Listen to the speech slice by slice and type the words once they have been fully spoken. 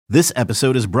This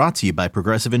episode is brought to you by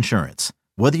Progressive Insurance.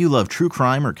 Whether you love true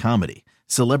crime or comedy,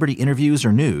 celebrity interviews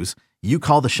or news, you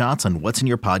call the shots on what's in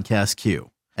your podcast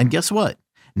queue. And guess what?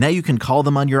 Now you can call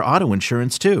them on your auto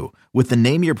insurance too with the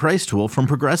Name Your Price tool from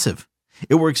Progressive.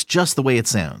 It works just the way it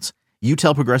sounds. You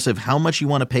tell Progressive how much you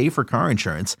want to pay for car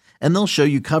insurance, and they'll show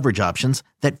you coverage options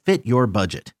that fit your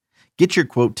budget. Get your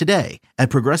quote today at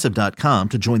Progressive.com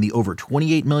to join the over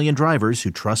 28 million drivers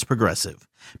who trust Progressive.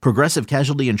 Progressive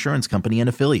Casualty Insurance Company and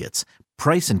Affiliates.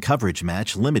 Price and coverage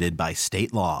match limited by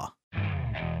state law.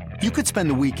 You could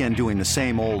spend the weekend doing the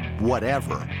same old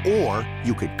whatever, or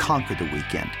you could conquer the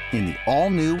weekend in the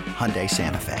all-new Hyundai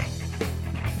Santa Fe.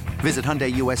 Visit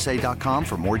HyundaiUSA.com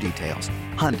for more details.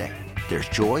 Hyundai, there's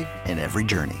joy in every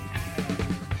journey.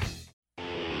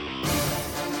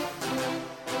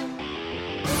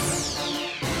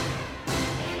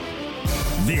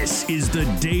 This is the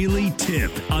Daily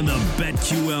Tip on the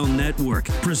BetQL Network,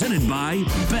 presented by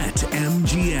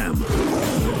BetMGM.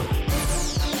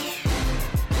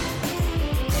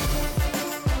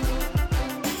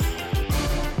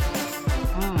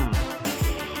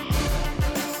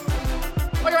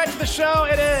 Welcome back to the show.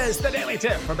 It is the Daily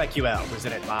Tip from BetQL,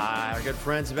 presented by our good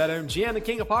friends at BetMGM, the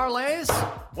king of parlays.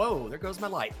 Whoa, there goes my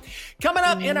light. Coming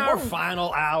up in our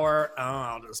final hour,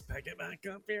 I'll just pick it back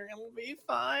up here and we'll be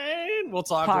fine. We'll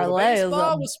talk parlay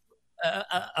baseball.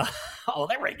 Oh,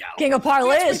 there we go. King of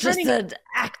parlay is just an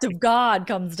act of God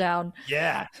comes down.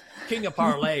 Yeah, king of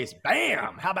parlays.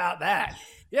 Bam! How about that?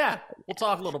 Yeah, we'll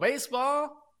talk a little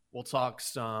baseball. We'll talk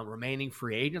some remaining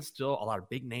free agents. Still a lot of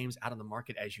big names out on the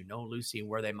market, as you know, Lucy, and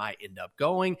where they might end up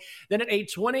going. Then at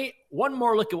 8:20, one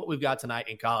more look at what we've got tonight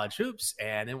in college hoops,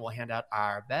 and then we'll hand out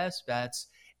our best bets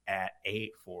at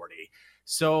 8:40.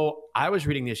 So I was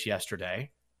reading this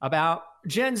yesterday about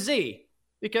Gen Z,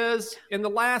 because in the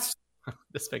last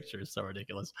 – this picture is so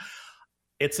ridiculous.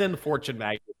 It's in Fortune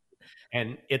magazine,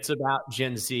 and it's about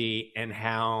Gen Z and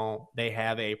how they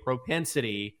have a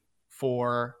propensity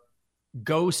for –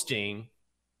 ghosting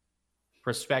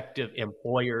prospective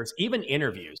employers, even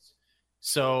interviews.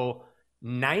 So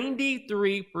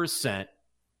 93%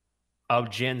 of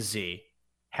Gen Z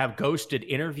have ghosted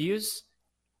interviews.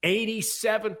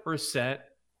 87%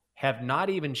 have not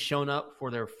even shown up for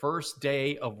their first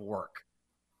day of work.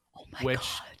 Oh my God.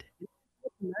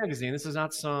 Magazine, this is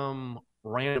not some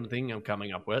random thing I'm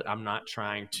coming up with. I'm not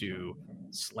trying to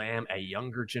slam a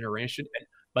younger generation.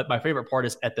 But my favorite part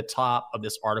is at the top of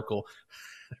this article,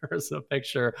 there's a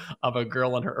picture of a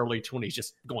girl in her early 20s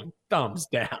just going thumbs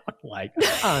down, like,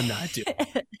 I'm not doing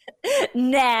it.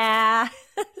 Nah.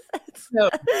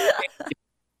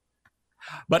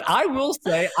 But I will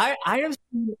say, I have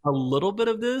seen a little bit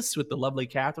of this with the lovely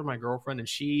Catherine, my girlfriend, and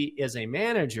she is a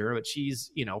manager, but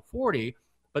she's, 40.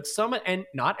 But some, and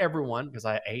not everyone, because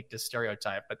I hate to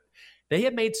stereotype, but they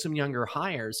have made some younger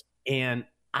hires. And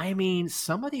I mean,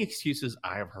 some of the excuses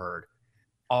I've heard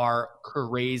are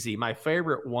crazy. My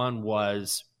favorite one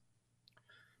was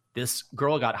this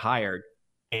girl got hired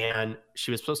and she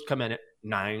was supposed to come in at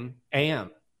 9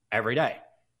 a.m. every day.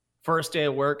 First day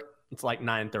of work, it's like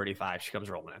 9:35. She comes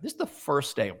rolling in. This is the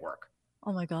first day of work.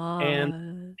 Oh my God.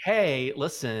 And hey,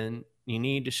 listen, you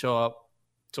need to show up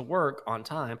to work on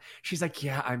time. She's like,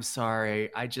 yeah, I'm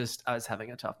sorry. I was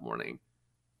having a tough morning.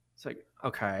 It's like,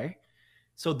 okay.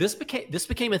 So this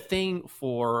became a thing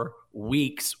for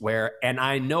weeks where, and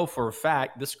I know for a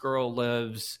fact this girl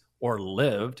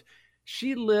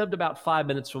she lived about 5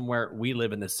 minutes from where we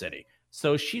live in the city.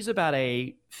 So she's about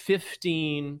probably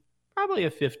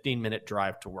a 15-minute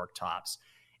drive to work tops.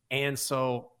 And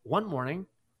so one morning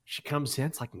she comes in,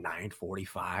 it's like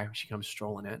 9:45. She comes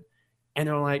strolling in and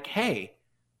they're like, hey,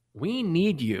 we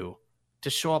need you to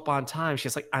show up on time.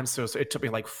 She's like, I'm so sorry. It took me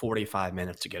like 45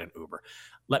 minutes to get an Uber.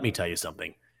 Let me tell you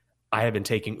something. I have been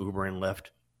taking Uber and Lyft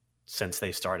since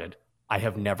they started. I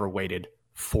have never waited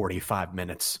 45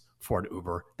 minutes for an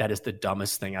Uber. That is the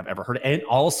dumbest thing I've ever heard. And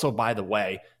also, by the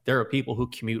way, there are people who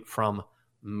commute from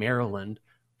Maryland,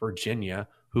 Virginia,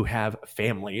 who have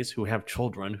families, who have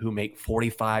children, who make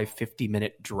 45,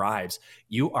 50-minute drives.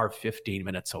 You are 15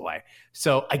 minutes away.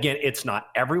 So again, it's not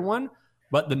everyone,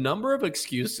 but the number of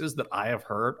excuses that I have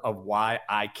heard of why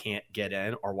I can't get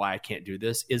in or why I can't do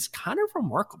this is kind of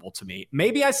remarkable to me.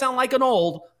 Maybe I sound like an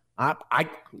old,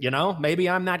 maybe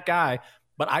I'm that guy,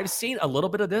 but I've seen a little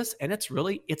bit of this and it's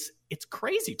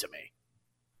crazy to me.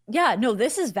 Yeah, no,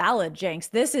 this is valid, Jenks.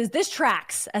 This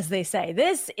tracks, as they say.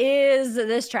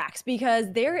 This tracks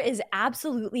because there is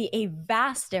absolutely a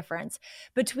vast difference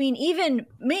between even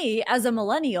me as a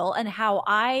millennial and how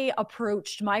I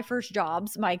approached my first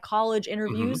jobs, my college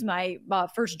interviews, my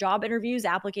first job interviews,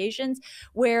 applications,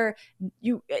 where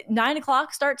you 9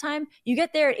 o'clock start time, you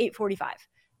get there at 8:45.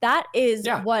 That is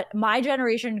what my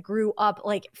generation grew up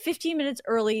like 15 minutes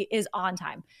early is on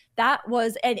time. That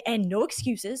was, and no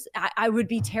excuses. I would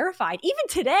be terrified. Even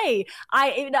today,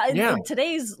 in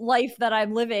today's life that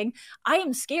I'm living, I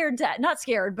am not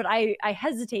scared, but I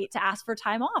hesitate to ask for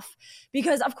time off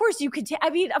because of course you could,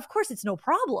 of course it's no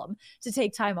problem to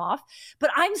take time off,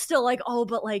 but I'm still like,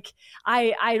 but like,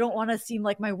 I don't want to seem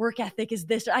like my work ethic is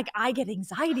this, like I get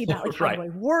anxiety about like, how do I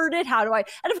word it?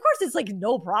 And of course it's like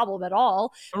no problem at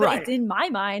all. But it's in my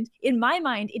mind,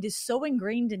 it is so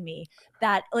ingrained in me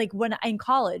that like when in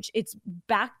college, it's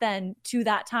back then to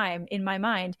that time in my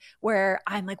mind where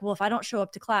I'm like, well, if I don't show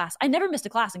up to class, I never missed a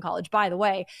class in college, by the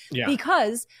way,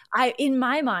 because in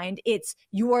my mind, it's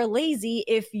you are lazy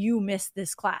if you miss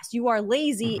this class. You are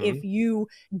lazy if you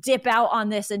dip out on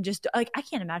this and just like, I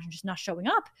can't imagine just not showing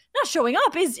up. That's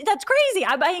crazy.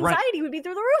 My anxiety would be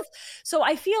through the roof. So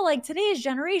I feel like today's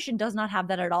generation does not have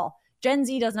that at all. Gen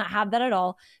Z does not have that at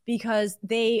all because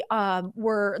they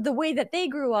were the way that they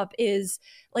grew up is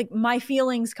like my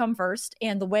feelings come first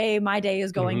and the way my day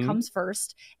is going comes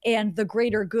first. And the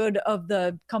greater good of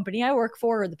the company I work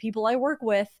for or the people I work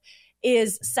with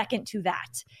is second to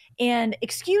that. And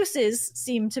excuses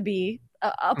seem to be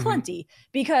aplenty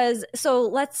because so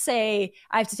let's say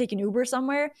I have to take an Uber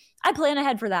somewhere. I plan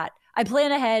ahead for that. I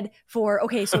plan ahead for,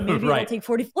 okay, so maybe it'll take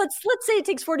 40. Let's say it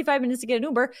takes 45 minutes to get an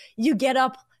Uber. You get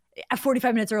up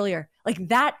 45 minutes earlier. Like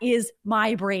that is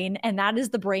my brain. And that is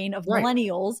the brain of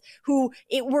millennials who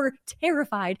were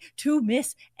terrified to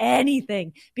miss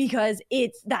anything because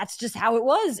that's just how it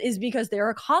was, is because there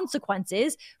are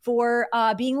consequences for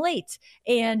being late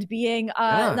and being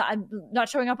not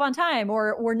showing up on time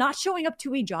or not showing up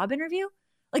to a job interview.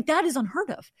 Like that is unheard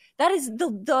of. That is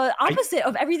the opposite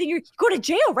of everything. You go to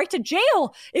jail, right to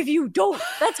jail. If you don't,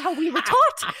 that's how we were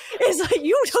taught. Is like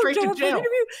you don't show up for an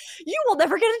interview, you will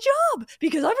never get a job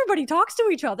because everybody talks to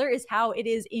each other. Is how it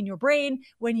is in your brain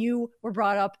when you were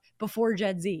brought up before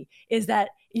Gen Z. Is that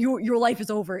your life is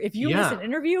over. If you miss an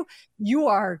interview, you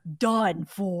are done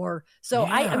for. So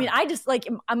I mean, I just like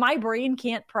my brain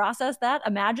can't process that.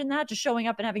 Imagine that just showing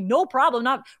up and having no problem,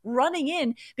 not running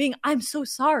in being, I'm so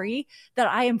sorry that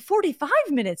I am 45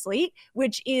 minutes late,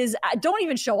 which is, don't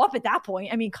even show up at that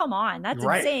point. I mean, come on, that's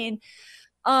insane.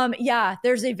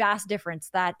 There's a vast difference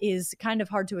that is kind of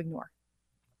hard to ignore.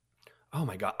 Oh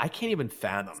my God. I can't even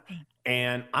fathom.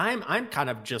 And I'm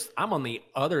on the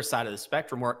other side of the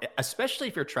spectrum where, especially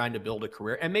if you're trying to build a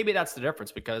career, and maybe that's the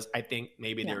difference because I think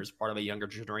maybe there's part of a younger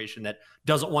generation that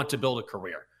doesn't want to build a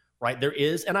career, right? There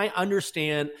is. And I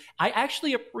understand, I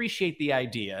actually appreciate the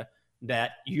idea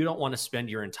that you don't want to spend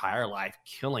your entire life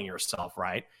killing yourself,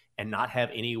 right? And not have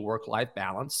any work-life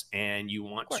balance, and you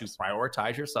want to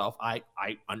prioritize yourself. I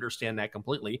understand that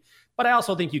completely. But I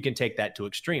also think you can take that to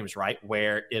extremes, right?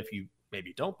 Where if you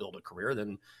maybe don't build a career,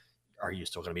 then are you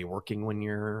still going to be working when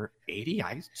you're 80?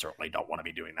 I certainly don't want to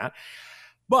be doing that.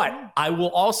 But I will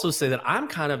also say that I'm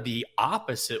kind of the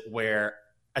opposite where,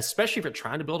 especially if you're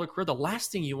trying to build a career, the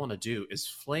last thing you want to do is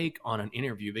flake on an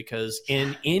interview because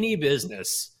in any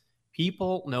business,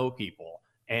 people know people.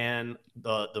 And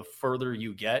the further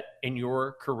you get in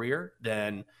your career,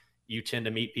 then you tend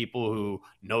to meet people who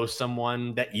know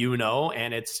someone that you know.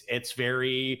 And it's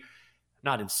very...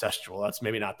 not incestual. That's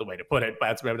maybe not the way to put it, but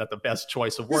that's maybe not the best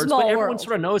choice of words. But everyone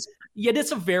sort of knows. Yeah,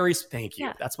 it's a very, thank you.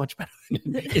 Yeah. That's much better than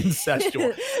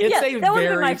incestual. That would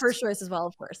be my first choice as well,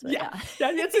 of course. But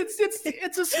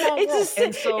it's a small world.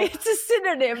 It's a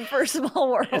synonym for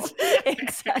small world.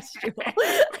 Incestual.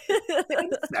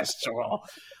 Incestual.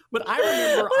 But I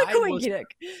remember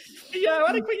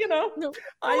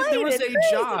there was a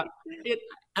job.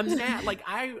 I'm mad. Like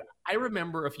I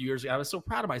remember a few years ago, I was so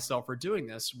proud of myself for doing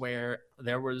this, where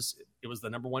it was the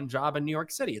number one job in New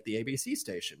York City at the ABC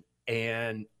station.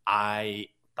 And I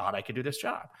thought I could do this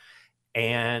job.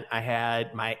 And I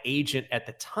had my agent at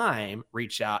the time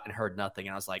reach out and heard nothing.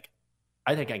 And I was like,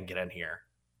 I think I can get in here.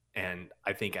 And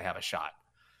I think I have a shot.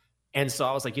 And so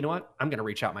I was like, you know what? I'm going to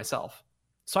reach out myself.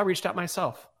 So I reached out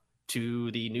myself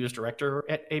to the news director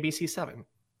at ABC 7.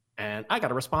 And I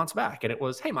got a response back. And it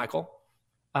was, hey, Michael,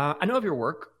 I know of your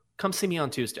work. Come see me on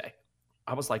Tuesday.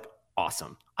 I was like,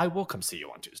 awesome. I will come see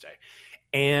you on Tuesday.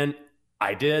 And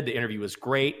I did. The interview was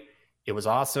great. It was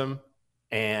awesome.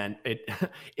 And it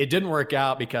didn't work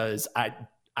out because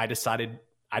I decided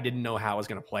I didn't know how I was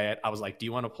going to play it. I was like, do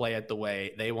you want to play it the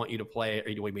way they want you to play it, or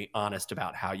do you want to be honest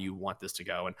about how you want this to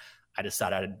go? And I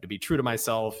decided to be true to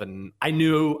myself. And I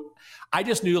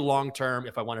just knew long term,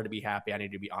 if I wanted to be happy, I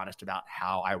needed to be honest about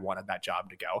how I wanted that job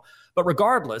to go. But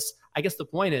regardless, I guess the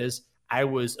point is, I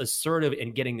was assertive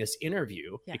in getting this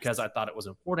interview because I thought it was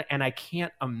important. And I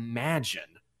can't imagine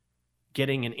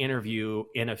getting an interview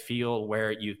in a field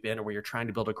where you've been or where you're trying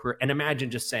to build a career. And imagine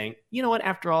just saying, you know what,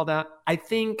 after all that, I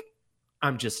think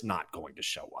I'm just not going to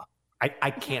show up.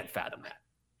 I can't fathom that.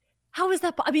 How is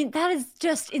that? I mean, that is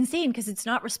just insane because it's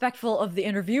not respectful of the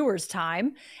interviewer's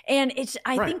time. And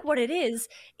I think what it is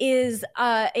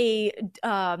a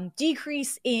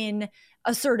decrease in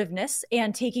assertiveness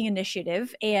and taking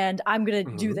initiative. And I'm going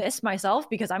to do this myself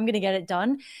because I'm going to get it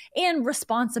done, and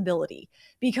responsibility,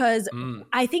 because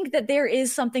I think that there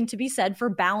is something to be said for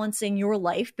balancing your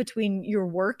life between your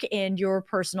work and your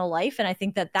personal life. And I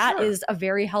think that is a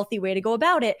very healthy way to go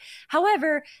about it.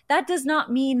 However, that does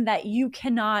not mean that you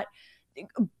cannot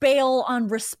bail on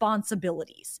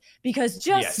responsibilities, because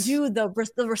just do the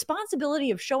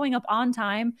responsibility of showing up on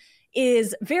time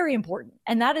is very important.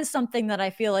 And that is something that I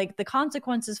feel like the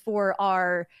consequences for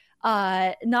are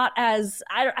not as,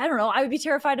 I don't know, I would be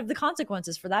terrified of the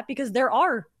consequences for that, because there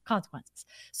are consequences.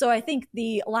 So I think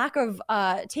the lack of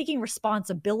taking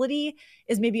responsibility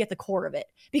is maybe at the core of it,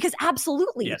 because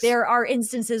absolutely there are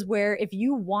instances where if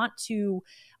you want to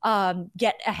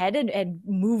get ahead and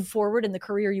move forward in the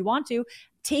career you want to,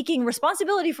 taking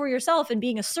responsibility for yourself and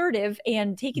being assertive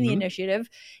and taking the initiative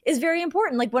is very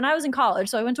important. Like when I was in college,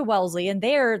 so I went to Wellesley, and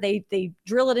there they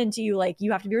drill it into you, like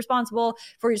you have to be responsible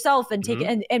for yourself and take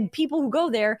it. And people who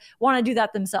go there want to do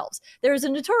that themselves. There's a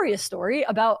notorious story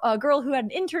about a girl who had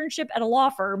an internship at a law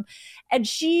firm, and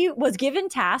she was given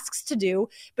tasks to do,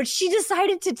 but she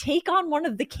decided to take on one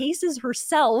of the cases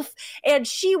herself. And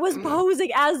she was posing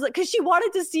because she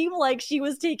wanted to seem like she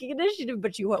was taking initiative,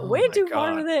 but she went way too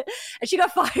far with it, and she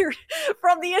got fired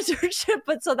from the internship.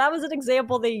 But so that was an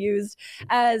example they used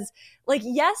as like,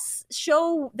 yes,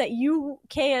 show that you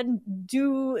can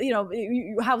do,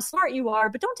 how smart you are,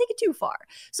 but don't take it too far.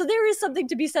 So there is something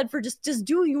to be said for just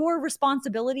do your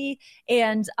responsibility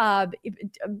and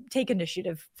take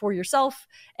initiative for yourself.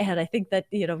 And I think that,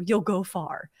 you'll go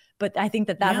far. But I think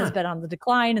that has been on the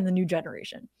decline in the new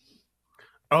generation.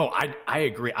 Oh, I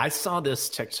agree. I saw this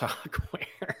TikTok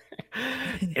where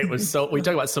it was we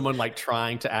talk about someone like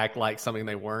trying to act like something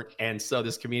they weren't. And so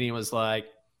this comedian was like,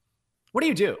 what do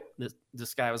you do?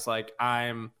 This guy was like,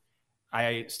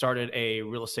 I started a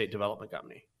real estate development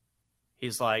company.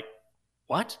 He's like,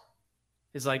 what?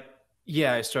 He's like,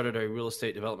 yeah, I started a real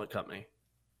estate development company.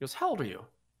 He goes, how old are you?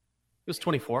 He goes,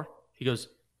 24. He goes,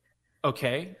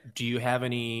 okay, do you have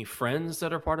any friends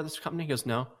that are part of this company? He goes,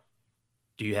 no.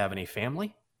 Do you have any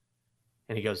family?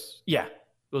 And he goes, yeah.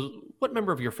 He goes, what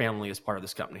member of your family is part of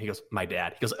this company? He goes, my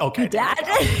dad. He goes, okay. Dad?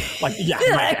 Like, yeah,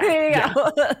 my dad. There you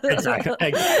go. Yeah. Exactly.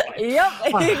 Yep,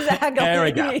 exactly. There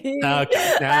we go.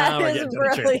 Okay. Now we're getting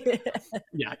brilliant.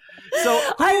 Yeah. So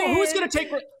who's going to take,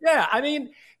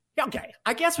 okay,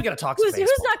 I guess we got to talk some baseball.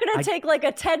 Who's not going to take like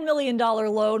a $10 million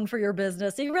loan for your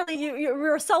business?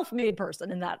 You're a self-made person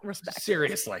in that respect.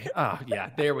 Seriously. Oh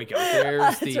yeah, there we go.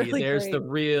 There's the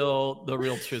real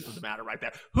truth of the matter right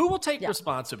there. Who will take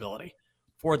responsibility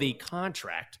for the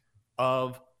contract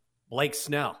of Blake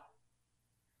Snell,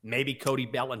 maybe Cody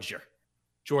Bellinger,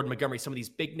 Jordan Montgomery, some of these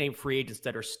big name free agents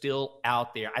that are still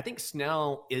out there? I think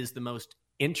Snell is the most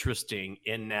interesting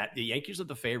in that the Yankees are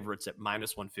the favorites at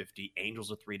 -150,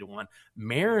 Angels are 3-1,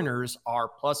 Mariners are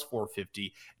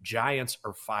 +450, Giants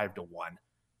are 5-1.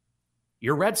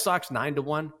 Your Red Sox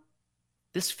 9-1.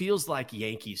 This feels like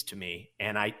Yankees to me,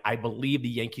 and I believe the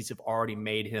Yankees have already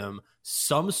made him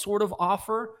some sort of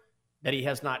offer that he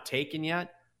has not taken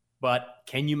yet. But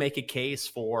can you make a case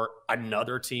for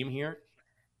another team here?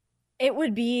 It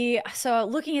would be, so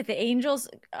looking at the Angels,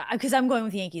 because I'm going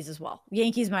with Yankees as well.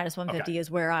 Yankees -150 is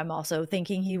where I'm also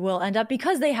thinking he will end up,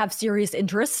 because they have serious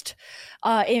interest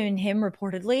in him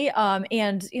reportedly,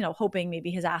 and, hoping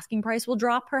maybe his asking price will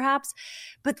drop perhaps.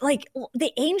 But like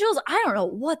the Angels, I don't know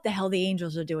what the hell the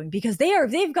Angels are doing, because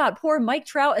they've got poor Mike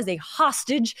Trout as a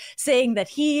hostage, saying that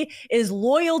he is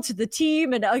loyal to the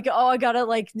team, and we're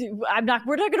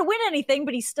not going to win anything,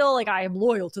 but he's still like, I am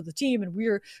loyal to the team and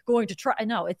we're going to try.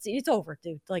 No, it's over,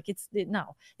 dude. Like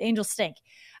no, the Angels stink.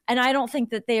 And I don't think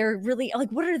that they're really like,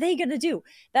 what are they going to do?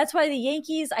 That's why the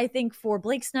Yankees, I think for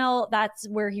Blake Snell, that's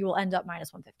where he will end up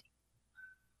 -150.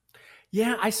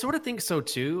 Yeah, I sort of think so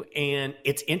too. And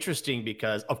it's interesting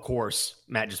because, of course,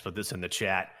 Matt just put this in the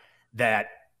chat, that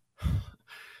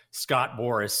Scott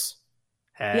Boras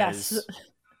has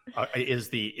is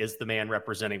the man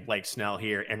representing Blake Snell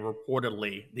here, and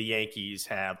reportedly the Yankees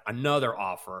have another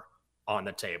offer on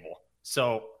the table.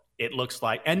 So it looks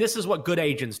like, and this is what good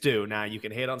agents do. Now, you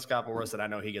can hate on Scott Boras, and I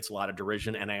know he gets a lot of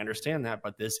derision, and I understand that,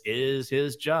 but this is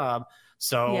his job.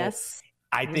 So yes,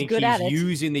 I think he's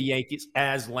using the Yankees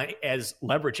as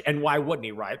leverage. And why wouldn't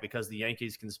he, right? Because the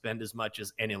Yankees can spend as much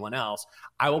as anyone else.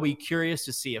 I will be curious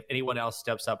to see if anyone else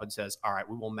steps up and says, all right,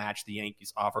 we will match the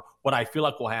Yankees offer. What I feel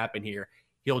like will happen here,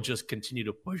 he'll just continue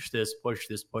to push this.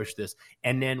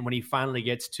 And then when he finally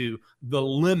gets to the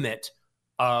limit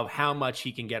of how much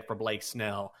he can get for Blake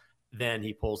Snell, then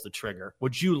he pulls the trigger.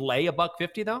 Would you lay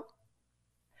 $150 though?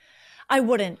 I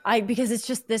wouldn't. Because it's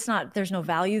just there's no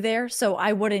value there. So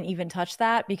I wouldn't even touch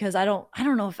that, because I don't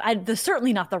know if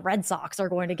certainly not the Red Sox are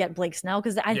going to get Blake Snell,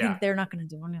 because I think they're not going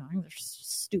to do anything. They're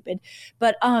stupid.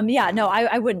 But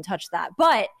I wouldn't touch that.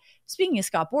 But speaking of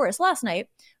Scott Boras, last night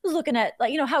I was looking at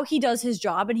how he does his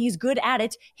job, and he's good at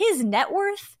it. His net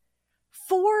worth,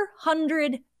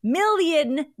 $400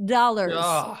 million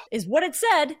is what it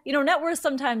said. Net worth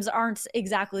sometimes aren't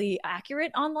exactly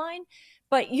accurate online,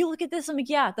 but you look at this, I'm like,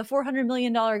 yeah, the $400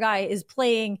 million guy is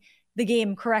playing the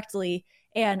game correctly,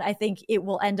 and I think it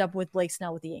will end up with Blake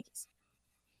Snell with the Yankees.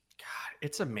 God,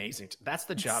 it's amazing. That's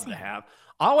the job to have.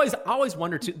 I always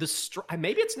wonder too,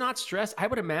 maybe it's not stress. I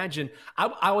would imagine, I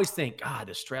always think, God,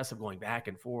 the stress of going back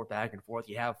and forth.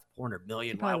 You have $400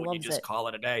 million. Why would you just call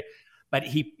it a day? But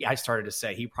I started to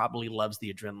say he probably loves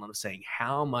the adrenaline of saying,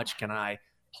 how much can I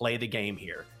play the game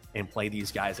here and play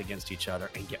these guys against each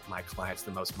other and get my clients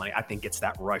the most money? I think it's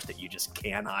that rush that you just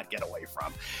cannot get away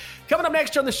from. Coming up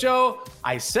next on the show,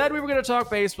 I said we were going to talk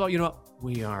baseball. You know what?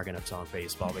 We are going to talk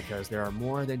baseball, because there are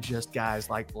more than just guys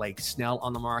like Blake Snell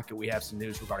on the market. We have some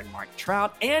news regarding Mike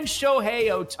Trout and Shohei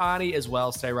Ohtani as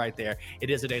well. Stay right there. It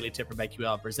is a Daily Tip from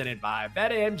BetQL presented by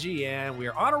BetMGM. We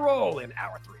are on a roll in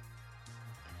hour 3.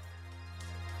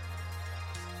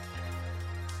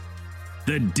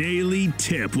 The Daily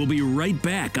Tip will be right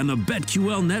back on the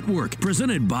BetQL Network,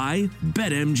 presented by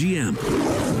BetMGM.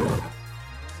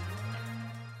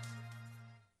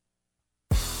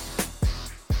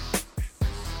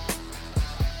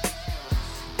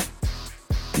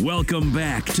 Welcome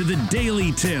back to the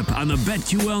Daily Tip on the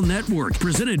BetQL Network,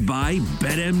 presented by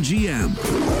BetMGM.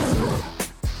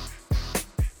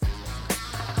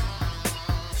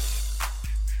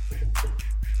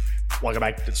 Welcome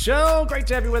back to the show. Great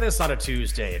to have you with us on a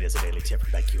Tuesday. It is a Daily Tip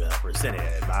from BetQL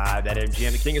presented by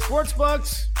BetMGM, the king of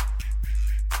sportsbooks.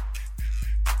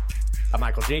 I'm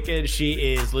Michael Jenkins. She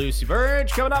is Lucy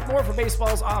Burge. Coming up, more for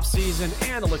baseball's offseason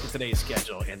and a look at today's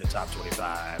schedule in the top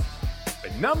 25.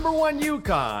 The number one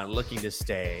UConn looking to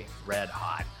stay red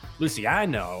hot. Lucy, I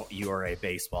know you are a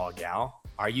baseball gal.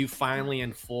 Are you finally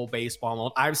in full baseball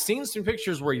mode? I've seen some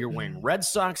pictures where you're wearing Red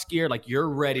Sox gear, like you're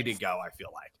ready to go, I feel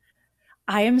like.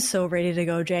 I am so ready to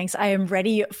go, Jenks. I am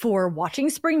ready for watching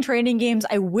spring training games.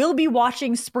 I will be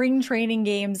watching spring training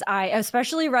games,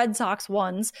 especially Red Sox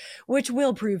ones, which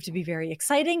will prove to be very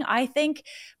exciting, I think.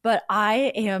 But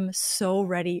I am so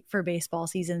ready for baseball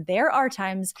season. There are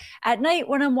times at night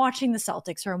when I'm watching the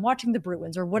Celtics or I'm watching the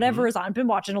Bruins or whatever is on. I've been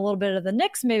watching a little bit of the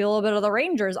Knicks, maybe a little bit of the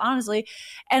Rangers, honestly.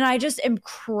 And I just am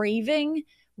craving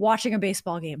watching a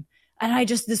baseball game. And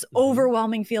this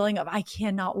overwhelming feeling of I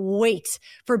cannot wait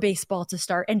for baseball to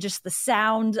start, and just the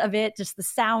sound of it, just the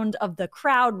sound of the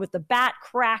crowd with the bat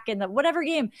crack and the whatever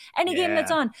game, any game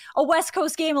that's on, a West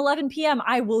Coast game, 11 p.m.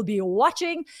 I will be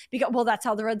watching, because, well, that's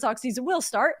how the Red Sox season will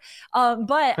start.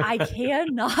 But I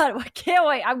can't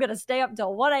wait. I'm going to stay up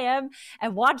till 1 a.m.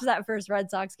 and watch that first Red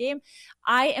Sox game.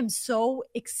 I am so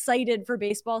excited for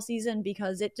baseball season,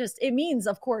 because it means,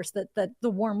 of course, that the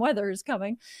warm weather is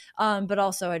coming. But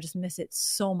also I just miss it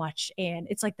so much, and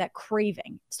it's like that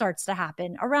craving starts to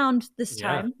happen around this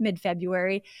time,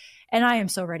 mid-February, and I am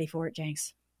so ready for it,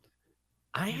 Jenks.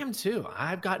 I am too.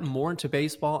 I've gotten more into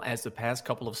baseball as the past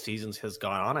couple of seasons has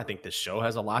gone on. I think this show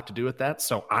has a lot to do with that,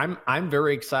 so I'm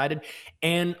very excited.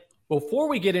 And before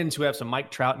we get into, we have some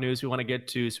Mike Trout news we want to get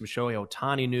to, some Shohei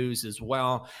Ohtani news as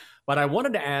well. But I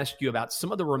wanted to ask you about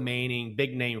some of the remaining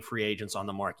big-name free agents on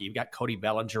the market. You've got Cody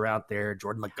Bellinger out there.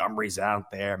 Jordan Montgomery's out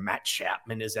there. Matt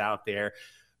Chapman is out there.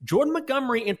 Jordan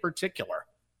Montgomery in particular,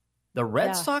 the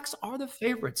Red Sox are the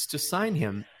favorites to sign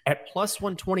him at plus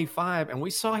 125. And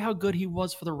we saw how good he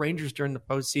was for the Rangers during the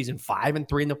postseason.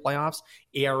 5-3 in the playoffs,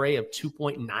 ERA of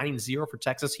 2.90 for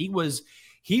Texas. He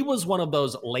was one of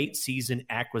those late-season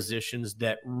acquisitions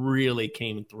that really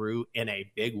came through in a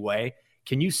big way.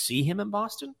 Can you see him in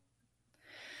Boston?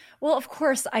 Well, of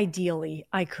course, ideally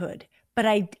I could, but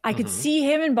I could see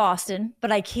him in Boston,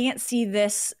 but I can't see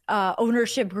this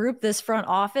ownership group, this front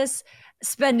office,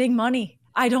 spending money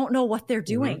I don't know what they're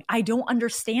doing. Mm-hmm. I don't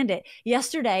understand it.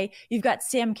 Yesterday, you've got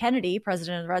Sam Kennedy,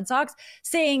 president of the Red Sox,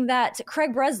 saying that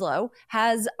Craig Breslow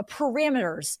has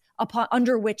parameters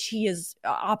under which he is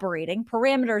operating,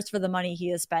 parameters for the money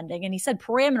he is spending. And he said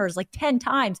parameters like 10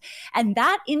 times. And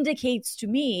that indicates to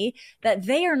me that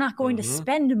they are not going to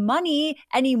spend money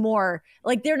anymore.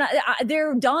 Like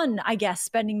they're done, I guess,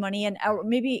 spending money. And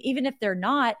maybe even if they're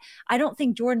not, I don't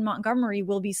think Jordan Montgomery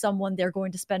will be someone they're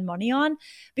going to spend money on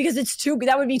because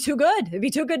that would be too good. It'd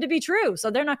be too good to be true. So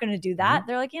they're not going to do that.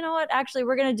 They're like, you know what? Actually,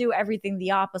 we're going to do everything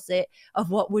the opposite of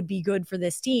what would be good for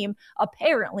this team,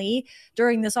 apparently,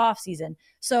 during this offseason.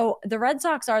 So the Red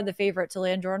Sox are the favorite to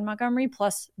land Jordan Montgomery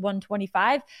plus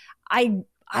 125.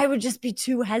 I would just be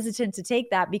too hesitant to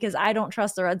take that because I don't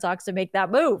trust the Red Sox to make that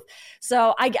move.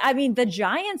 So I mean, the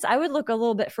Giants, I would look a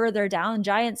little bit further down.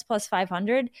 Giants plus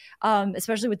 500,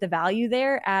 especially with the value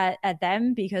there at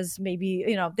them, because maybe,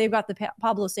 they've got the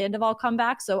Pablo Sandoval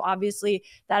comeback. So obviously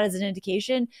that is an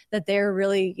indication that they're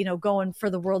really, going for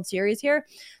the World Series here.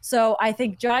 So I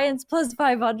think Giants plus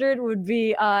 500 would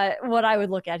be what I would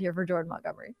look at here for Jordan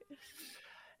Montgomery.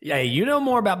 Yeah, you know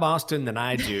more about Boston than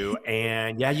I do.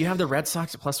 And yeah, you have the Red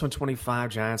Sox at plus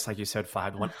 125, Giants, like you said,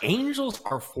 5-1. Angels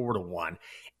are 4-1.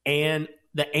 And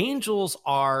the Angels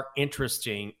are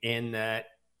interesting in that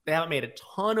they haven't made a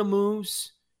ton of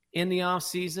moves in the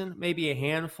offseason, maybe a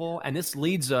handful. And this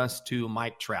leads us to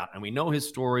Mike Trout. And we know his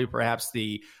story, perhaps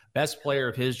the best player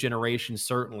of his generation,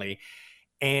 certainly.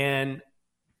 And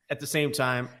at the same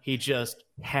time, he just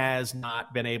has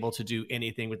not been able to do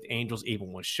anything with the Angels,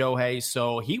 even with Shohei.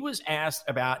 So he was asked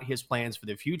about his plans for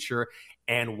the future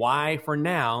and why, for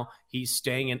now, he's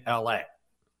staying in L.A.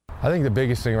 I think the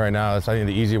biggest thing right now is the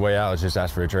easy way out is just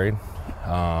ask for a trade.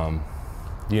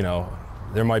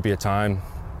 There might be a time,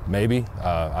 maybe.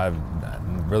 I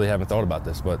really haven't thought about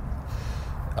this, but,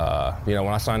 when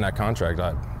I signed that contract,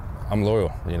 I'm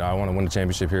loyal. I want to win the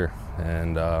championship here.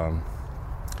 And,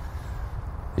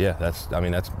 yeah,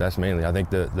 that's mainly. I think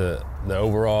the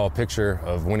overall picture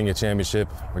of winning a championship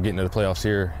or getting to the playoffs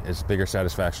here is bigger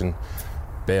satisfaction,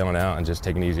 bailing out and just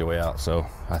taking the easy way out. So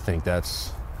I think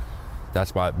that's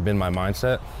been my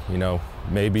mindset.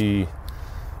 Maybe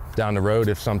down the road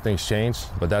if some things change,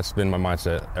 but that's been my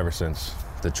mindset ever since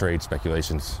the trade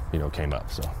speculations, came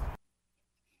up. So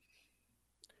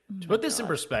to put this in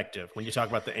perspective, when you talk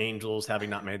about the Angels having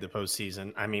not made the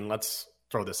postseason, let's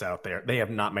throw this out there. They have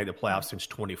not made the playoffs since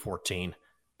 2014.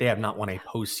 They have not won a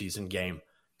postseason game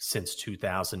since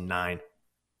 2009.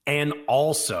 And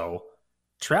also,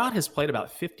 Trout has played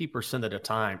about 50% of the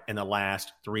time in the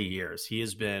last 3 years. He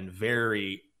has been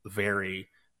very, very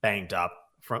banged up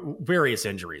from various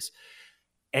injuries.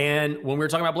 And when we were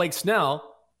talking about Blake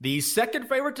Snell, the second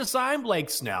favorite to sign Blake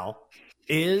Snell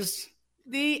is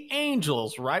the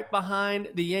Angels, right behind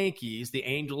the Yankees. The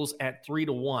Angels at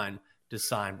 3-1. To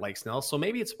sign Blake Snell. So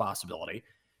maybe it's a possibility.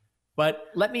 But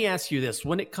let me ask you this.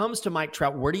 When it comes to Mike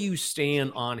Trout, where do you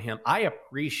stand on him? I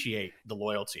appreciate the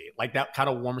loyalty. Like, that kind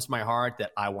of warms my heart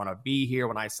that I want to be here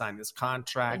when I sign this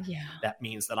contract. Yeah. That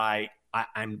means that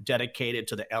I'm dedicated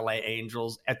to the LA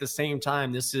Angels. At the same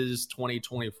time, this is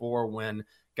 2024 when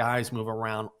guys move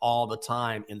around all the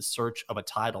time in search of a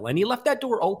title. And he left that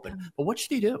door open. But what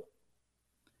should he do?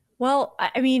 Well,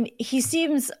 he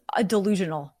seems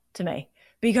delusional to me.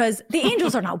 Because the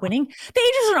Angels are not winning. The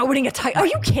Angels are not winning a title. Are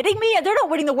you kidding me? They're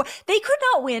not winning They could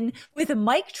not win with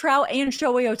Mike Trout and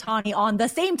Shohei Ohtani on the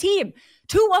same team.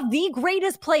 Two of the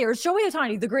greatest players, Shohei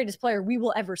Ohtani, the greatest player we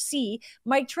will ever see.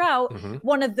 Mike Trout,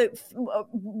 one of the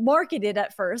marketed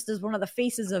at first as one of the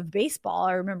faces of baseball.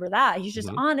 I remember that. He's just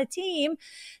on a team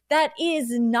that is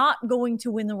not going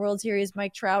to win the World Series,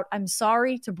 Mike Trout. I'm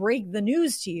sorry to break the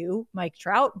news to you, Mike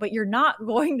Trout, but you're not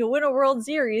going to win a World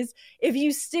Series if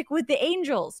you stick with the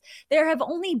Angels. There have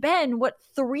only been,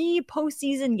 3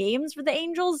 postseason games for the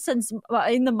Angels since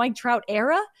in the Mike Trout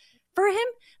era for him?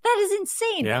 That is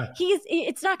insane. Yeah.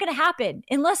 It's not going to happen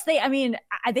unless they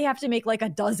have to make like a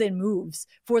dozen moves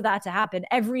for that to happen.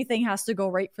 Everything has to go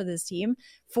right for this team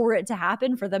for it to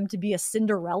happen, for them to be a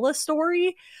Cinderella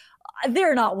story.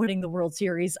 They're not winning the World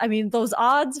Series. Those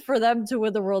odds for them to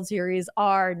win the World Series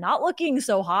are not looking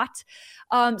so hot.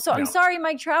 I'm sorry,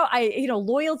 Mike Trout.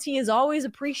 Loyalty is always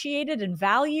appreciated and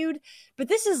valued, but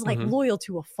this is like loyal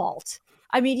to a fault.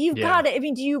 You've got to,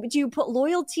 do you put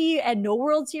loyalty and no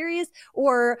World Series?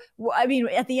 Or,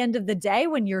 at the end of the day,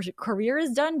 when your career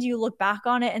is done, do you look back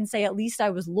on it and say, at least I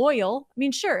was loyal?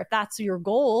 Sure, if that's your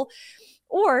goal.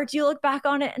 Or do you look back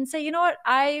on it and say, you know what,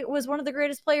 I was one of the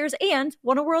greatest players and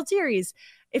won a World Series?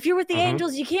 If you're with the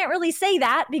Angels, you can't really say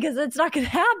that because it's not going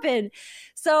to happen.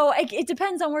 So it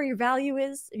depends on where your value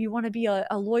is. If you want to be a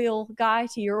loyal guy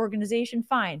to your organization,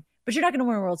 fine. But you're not going to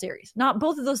win a World Series.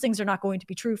 Both of those things are not going to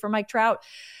be true for Mike Trout.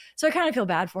 So I kind of feel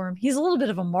bad for him. He's a little bit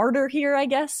of a martyr here, I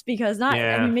guess, because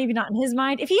maybe not in his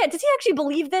mind. Does he actually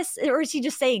believe this, or is he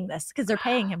just saying this because they're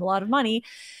paying him a lot of money?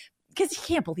 Because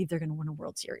he can't believe they're going to win a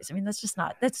World Series. I mean, that's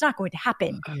not going to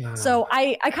happen. So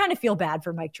I kind of feel bad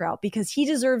for Mike Trout because he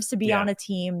deserves to be on a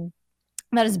team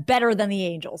that is better than the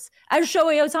Angels, as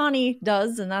Shohei Ohtani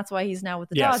does, and that's why he's now with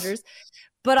the Dodgers.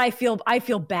 But I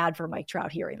feel bad for Mike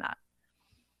Trout hearing that.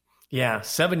 Yeah,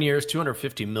 7 years,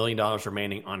 $250 million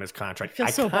remaining on his contract. I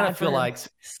so kind of feel like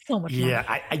so much money.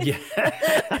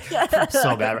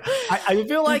 So bad. I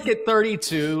feel like at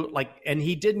 32, and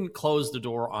he didn't close the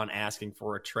door on asking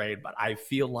for a trade, but I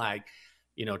feel like,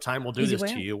 time will do this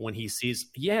to you when he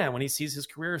sees his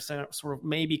career sort of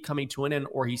maybe coming to an end,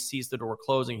 or he sees the door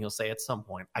closing. He'll say at some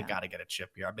point, I got to get a chip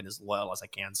here. I've been as loyal as I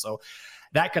can. So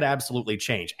that could absolutely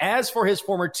change. As for his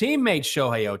former teammate,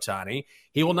 Shohei Ohtani,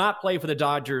 he will not play for the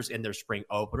Dodgers in their spring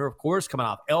opener. Of course, coming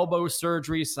off elbow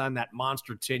surgery, signed that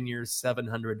monster 10 years,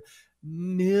 $700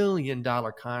 million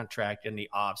contract in the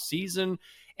offseason.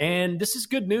 And this is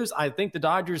good news. I think the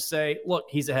Dodgers say, look,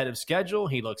 he's ahead of schedule.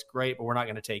 He looks great, but we're not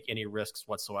going to take any risks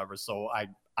whatsoever. So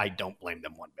I don't blame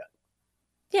them one bit.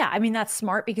 Yeah, I mean, that's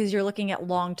smart because you're looking at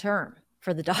long-term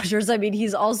for the Dodgers. I mean,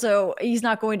 he's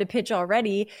not going to pitch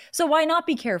already. So why not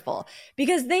be careful?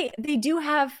 Because they do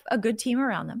have a good team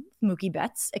around them, Mookie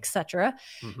Betts, etc.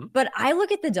 But I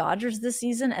look at the Dodgers this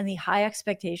season and the high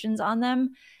expectations on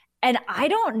them, and I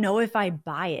don't know if I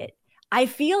buy it. I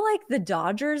feel like the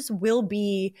Dodgers will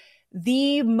be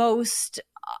the most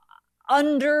I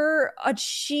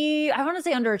want to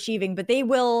say underachieving, but they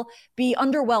will be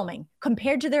underwhelming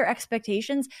compared to their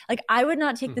expectations. Like, I would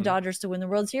not take the Dodgers to win the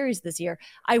World Series this year.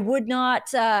 I would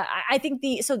not. I think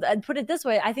I'd put it this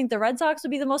way. I think the Red Sox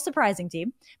would be the most surprising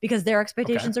team because their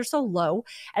expectations are so low.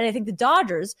 And I think the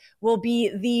Dodgers will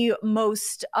be the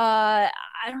most, I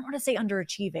don't want to say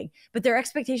underachieving, but their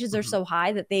expectations are so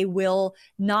high that they will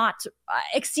not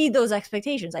exceed those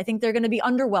expectations. I think they're going to be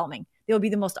underwhelming. They'll be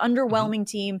the most underwhelming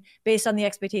team based on the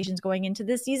expectations going into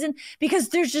this season because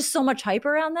there's just so much hype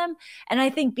around them. And I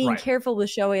think being careful with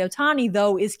Shohei Ohtani,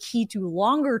 though, is key to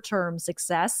longer-term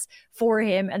success for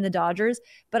him and the Dodgers.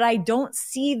 But I don't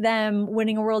see them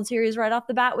winning a World Series right off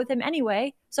the bat with him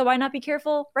anyway. So why not be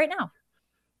careful right now?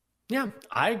 Yeah,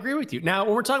 I agree with you. Now,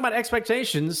 when we're talking about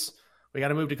expectations, we got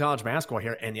to move to college basketball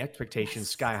here, and the expectations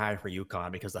sky high for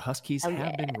UConn because the Huskies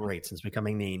have been great since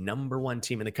becoming the number 1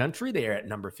 team in the country. They are at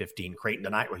number 15 Creighton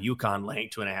tonight with UConn laying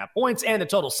 2.5 points and the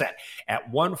total set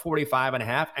at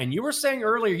 145.5. And you were saying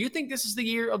earlier, you think this is the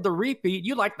year of the repeat.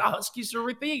 You like the Huskies to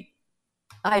repeat.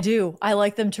 I do. I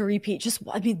like them to repeat.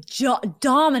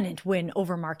 Dominant win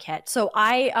over Marquette. So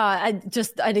I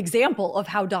just an example of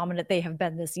how dominant they have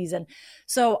been this season.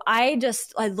 So I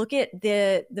look at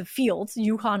the fields,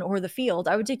 UConn or the field.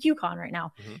 I would take UConn right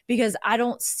now because I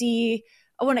don't see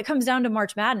when it comes down to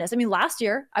March Madness. I mean, last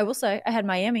year, I will say I had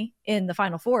Miami in the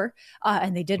Final Four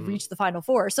and they did reach the Final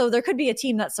Four. So there could be a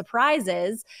team that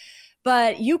surprises.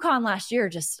 But UConn last year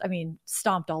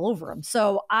stomped all over them.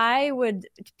 So I would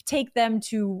take them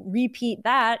to repeat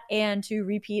that and to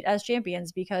repeat as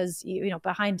champions because,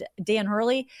 behind Dan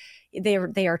Hurley, they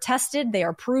are tested, they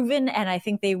are proven, and I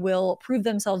think they will prove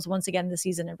themselves once again this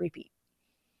season and repeat.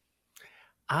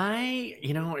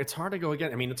 It's hard to go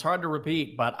again. I mean, it's hard to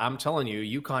repeat, but I'm telling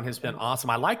you, UConn has been awesome.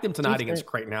 I like them tonight against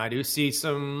Creighton. I do see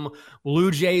some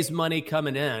Blue Jays money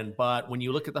coming in, but when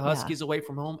you look at the Huskies away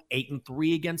from home,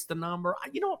 8-3 against the number,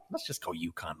 let's just go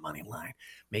UConn money line.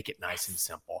 Make it nice and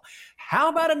simple. How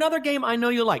about another game I know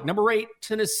you like? Number 8,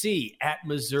 Tennessee at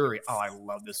Missouri. Oh, I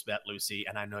love this bet, Lucy,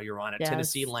 and I know you're on it. Yes.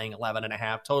 Tennessee laying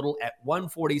 11.5 total at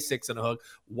 146 and a hook.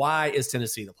 Why is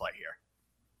Tennessee the play here?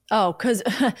 Oh, because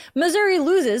Missouri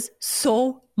loses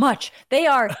so much. They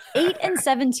are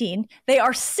 8-17. They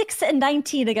are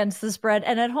 6-19 against the spread.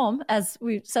 And at home, as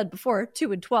we said before,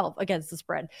 2-12 against the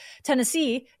spread.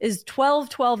 Tennessee is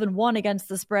 12-12-1 against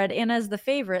the spread. And as the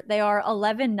favorite, they are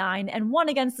 11-9-1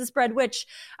 against the spread, which,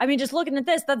 just looking at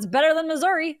this, that's better than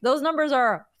Missouri. Those numbers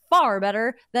are far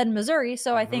better than Missouri.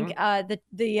 So I think it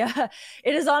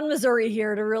is on Missouri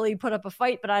here to really put up a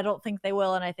fight, but I don't think they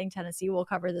will. And I think Tennessee will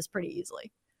cover this pretty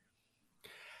easily.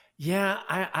 Yeah,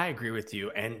 I agree with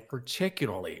you. And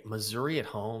particularly Missouri at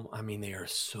home. They are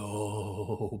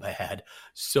so bad.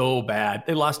 So bad.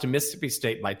 They lost to Mississippi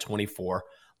State by 24,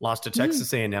 lost to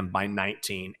Texas A&M by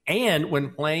 19. And when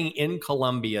playing in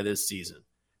Columbia this season,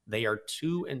 They are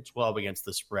 2-12 against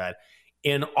the spread.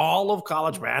 In all of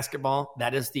college basketball,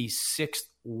 that is the 6th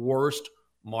worst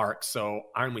mark. So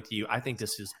I'm with you. I think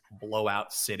this is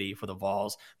blowout city for the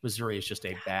Vols. Missouri is just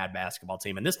a bad basketball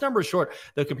team. And this number is short.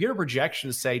 The computer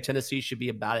projections say Tennessee should be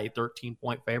about a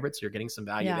 13-point favorite. So you're getting some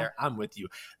value there. I'm with you.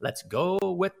 Let's go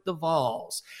with the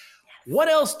Vols. What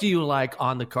else do you like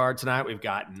on the card tonight? We've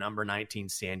got number 19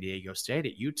 San Diego State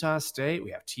at Utah State. We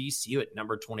have TCU at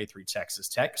number 23 Texas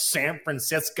Tech. San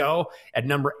Francisco at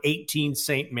number 18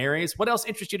 St. Mary's. What else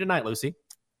interests you tonight, Lucy?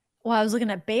 Well, I was looking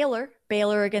at Baylor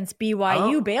against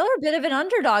BYU. Oh. Baylor, a bit of an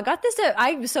underdog. Got this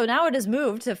so now it has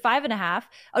moved to 5.5.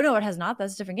 Oh no, it has not.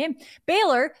 That's a different game.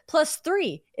 Baylor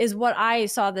 +3 is what I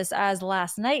saw this as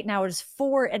last night. Now it is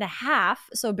 4.5.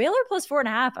 So Baylor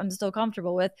 +4.5, I'm still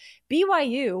comfortable with.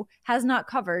 BYU has not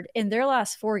covered in their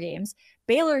last 4 games.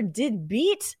 Baylor did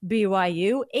beat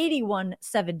BYU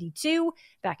 81-72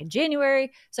 back in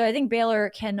January. So I think Baylor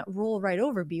can roll right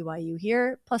over BYU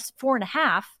here.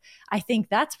 +4.5. I think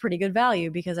that's pretty good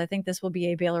value because I think this will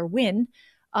be a Baylor win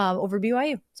over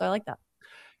BYU. So I like that.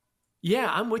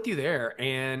 Yeah, I'm with you there.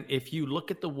 And if you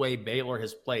look at the way Baylor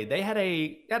has played, they had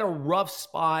a rough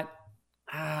spot.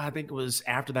 I think it was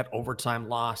after that overtime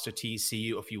loss to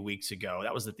TCU a few weeks ago.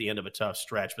 That was at the end of a tough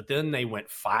stretch. But then they went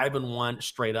 5-1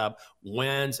 straight up,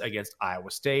 wins against Iowa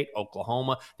State,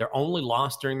 Oklahoma. Their only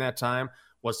loss during that time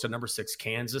was to number 6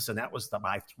 Kansas, and that was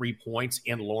by 3 points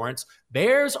in Lawrence.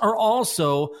 Bears are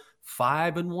also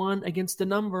 5-1 against the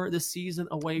number this season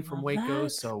away from Waco.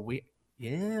 So we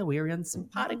are in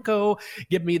simpatico.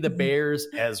 Give me the Bears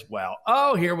as well.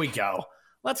 Oh, here we go.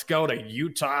 Let's go to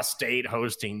Utah State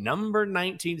hosting number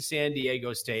 19 San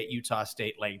Diego State. Utah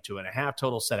State laying 2.5.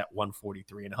 Total set at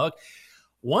 143 and a hook.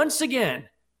 Once again,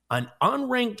 an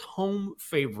unranked home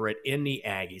favorite in the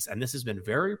Aggies. And this has been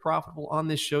very profitable on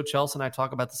this show. Chelsea and I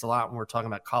talk about this a lot when we're talking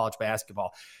about college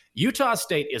basketball. Utah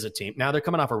State is a team. Now, they're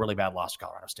coming off a really bad loss to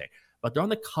Colorado State, but they're on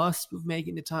the cusp of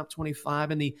making the top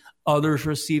 25 and the others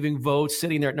receiving votes,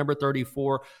 sitting there at number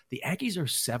 34. The Aggies are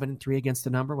 7-3 against the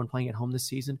number when playing at home this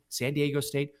season. San Diego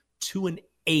State,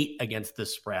 2-8 against the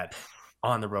spread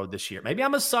on the road this year. Maybe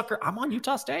I'm a sucker. I'm on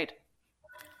Utah State.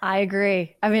 I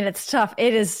agree. I mean, it's tough.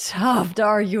 It is tough to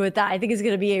argue with that. I think it's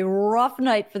going to be a rough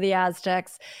night for the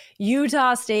Aztecs.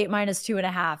 Utah State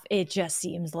 -2.5. It just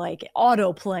seems like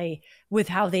autoplay with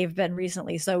how they've been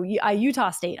recently. So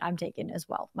Utah State, I'm taking as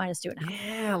well, -2.5.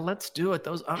 Yeah, let's do it.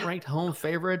 Those unranked home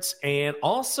favorites. And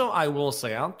also, I will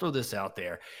say, I'll throw this out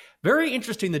there. Very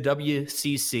interesting, the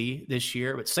WCC this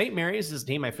year. But St. Mary's is a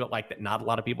team I feel like that not a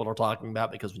lot of people are talking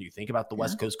about because when you think about the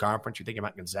West Coast Conference, you think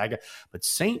about Gonzaga. But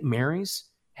St. Mary's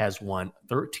has won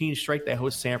 13 straight. They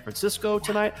host San Francisco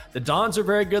tonight. The Dons are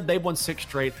very good. They've won 6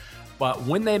 straight. But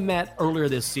when they met earlier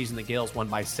this season, the Gales won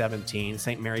by 17.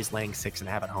 St. Mary's laying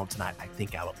 6.5 at home tonight. I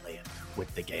think I would lay it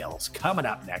with the Gales. Coming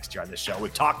up next year on the show, we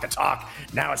talk the talk.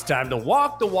 Now it's time to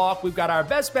walk the walk. We've got our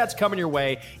best bets coming your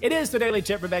way. It is the Daily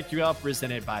Tip for BetQL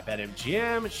presented by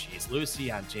BetMGM. She's Lucy.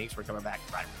 I'm Jinx. We're coming back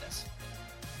right for this.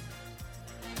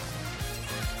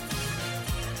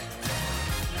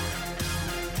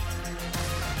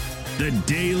 The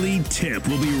Daily Tip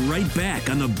will be right back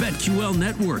on the BetQL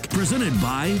Network, presented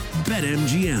by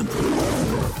BetMGM.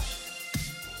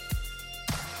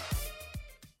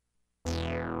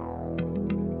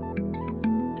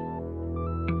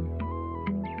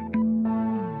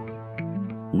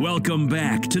 Welcome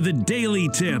back to the Daily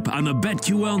Tip on the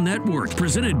BetQL Network,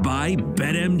 presented by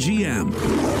BetMGM.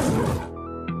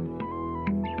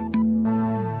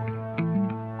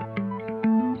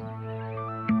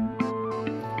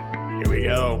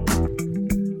 Go.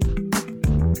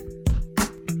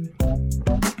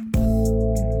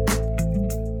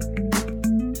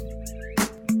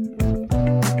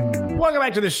 Welcome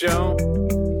back to the show.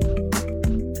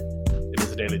 It is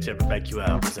the Daily Tip for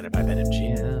BetQL presented by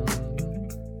BetMGM.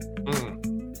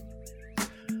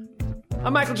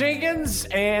 I'm Michael Jenkins,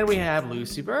 and we have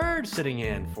Lucy Bird sitting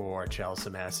in for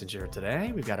Chelsea Messenger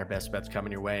today. We've got our best bets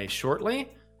coming your way shortly.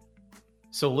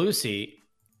 So, Lucy,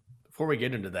 before we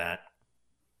get into that,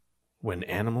 when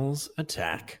animals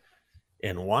attack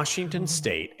in Washington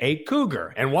State, a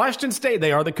cougar, and Washington State,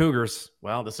 they are the Cougars.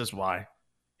 Well, this is why.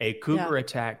 A cougar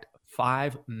attacked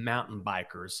 5 mountain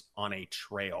bikers on a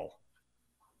trail.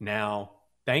 Now,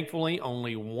 thankfully,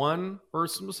 only one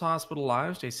person was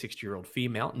hospitalized, a 60-year-old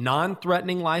female,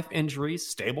 non-threatening life injuries,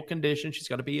 stable condition. She's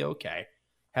going to be okay.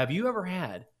 Have you ever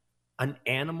had an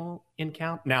animal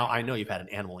encounter? Now, I know you've had an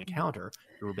animal encounter.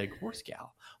 You're a big horse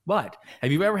gal. But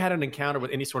have you ever had an encounter with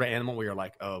any sort of animal where you're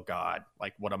like, oh, God,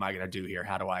 like, what am I going to do here?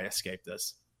 How do I escape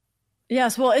this?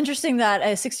 Yes, well, interesting that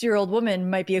a 60-year-old woman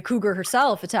might be a cougar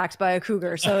herself attacked by a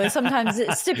cougar. So sometimes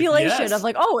it's stipulation Yes. of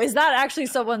like, oh, is that actually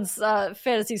someone's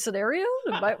fantasy scenario?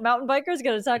 Mountain bikers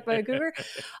get attacked by a cougar.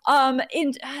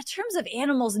 In terms of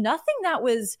animals, nothing that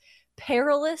was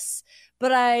perilous.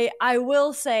 But I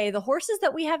will say the horses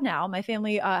that we have now, my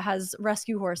family has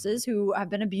rescue horses who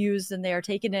have been abused and they are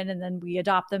taken in and then we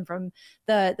adopt them from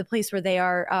the place where they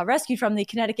are rescued from, the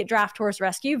Connecticut Draft Horse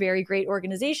Rescue, very great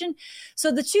organization.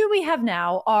 So the two we have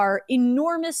now are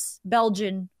enormous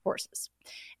Belgian horses.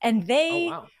 And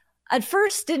they at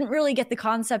first didn't really get the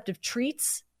concept of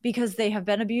treats because they have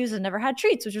been abused and never had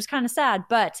treats, which was kind of sad.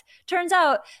 But turns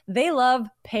out they love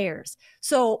pears.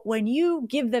 So when you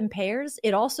give them pears,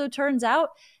 it also turns out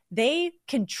they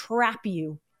can trap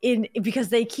you in because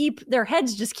their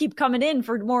heads just keep coming in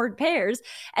for more pears.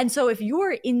 And so if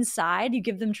you're inside, you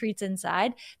give them treats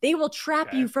inside, they will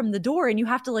trap you from the door and you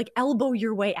have to like elbow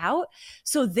your way out.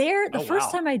 So the first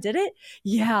time I did it,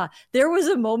 there was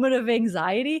a moment of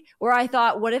anxiety where I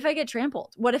thought, what if I get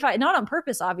trampled? What if not on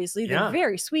purpose, obviously, they're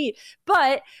very sweet,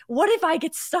 but what if I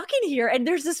get stuck in here? And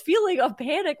there's this feeling of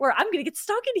panic where I'm going to get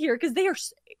stuck in here because they are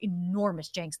enormous,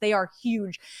 Jenks. They are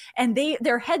huge and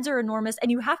their heads are enormous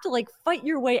and you have to like fight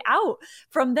your way out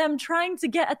from them trying to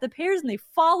get at the pears and they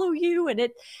follow you and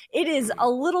it is a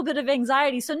little bit of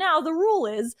anxiety. So now the rule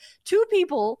is 2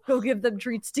 people go give them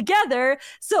treats together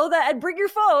and bring your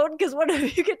phone because what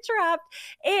if you get trapped,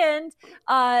 and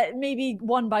maybe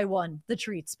one by one the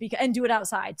treats and do it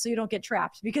outside so you don't get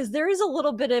trapped because there is a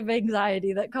little bit of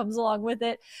anxiety that comes along with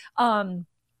it.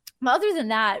 Other than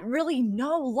that, really,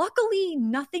 no, luckily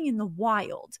nothing in the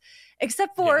wild,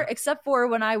 except for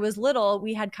when I was little,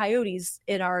 we had coyotes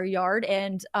in our yard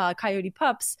and coyote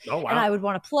pups. Oh, wow. And I would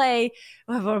want to play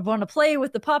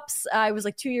with the pups. I was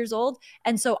like 2 years old.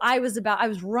 And so I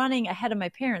was running ahead of my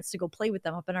parents to go play with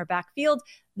them up in our back field.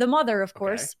 The mother, of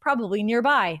course, probably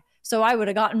nearby. So I would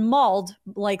have gotten mauled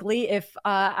likely if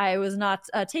I was not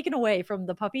taken away from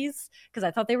the puppies because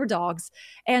I thought they were dogs.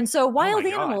 And so wild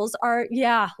animals are,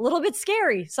 a little bit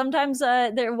scary. Sometimes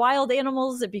they're wild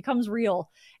animals. It becomes real.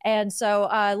 And so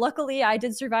luckily I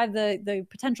did survive the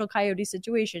potential coyote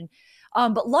situation.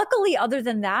 But luckily, other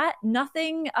than that,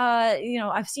 nothing,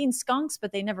 I've seen skunks,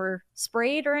 but they never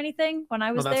sprayed or anything when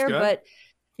I was there. Good. But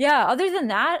yeah, other than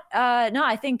that, no,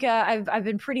 I think I've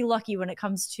been pretty lucky when it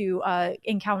comes to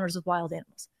encounters with wild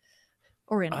animals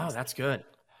or animals. Oh, that's good.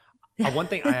 One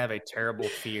thing, I have a terrible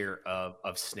fear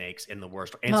of snakes in the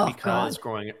worst. And it's because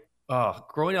growing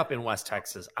up in West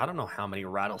Texas, I don't know how many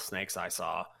rattlesnakes I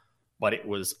saw, but it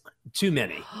was too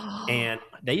many. And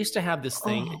they used to have this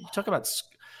thing.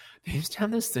 They used to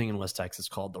have this thing in West Texas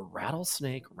called the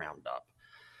Rattlesnake Roundup.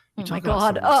 Oh my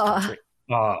God.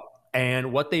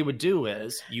 And what they would do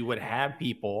is you would have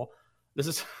people,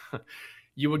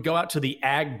 you would go out to the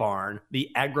ag barn, the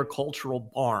agricultural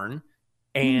barn,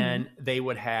 and they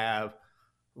would have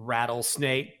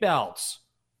rattlesnake belts,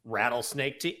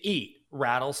 rattlesnake to eat,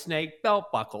 rattlesnake belt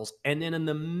buckles. And then in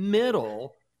the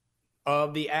middle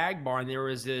of the ag barn, there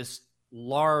was this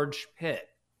large pit.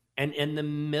 And in the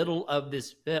middle of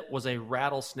this pit was a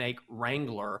rattlesnake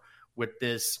wrangler with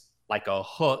this like a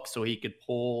hook so he could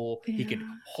pull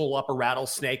up a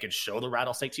rattlesnake and show the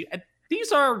rattlesnake to you. And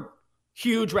these are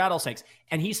huge rattlesnakes.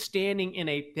 And he's standing in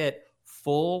a pit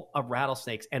full of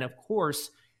rattlesnakes. And of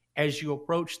course, as you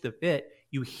approach the pit,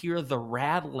 you hear the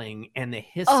rattling and the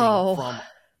hissing from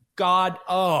God.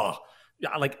 Oh,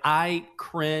 like I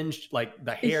cringed, like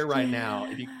the hair right now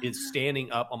is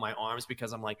standing up on my arms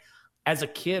because I'm like, as a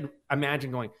kid,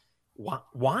 imagine going,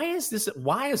 why is this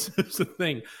a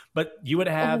thing? But you would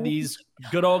have these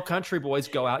good old country boys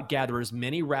go out, gather as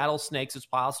many rattlesnakes as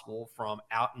possible from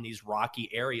out in these rocky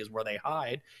areas where they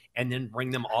hide, and then bring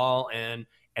them all in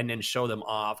and then show them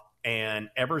off. And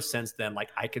ever since then, like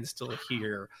I can still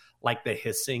hear like the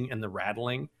hissing and the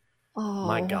rattling. Oh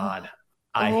my God.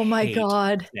 I hate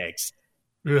snakes.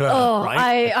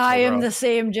 Right? I am the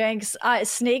same, Jenks.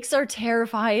 Snakes are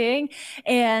terrifying,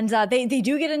 and they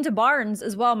do get into barns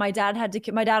as well. My dad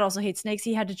also hates snakes.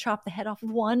 He had to chop the head off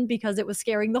of one because it was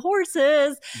scaring the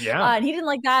horses. Yeah, and he didn't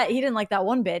like that. He didn't like that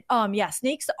one bit.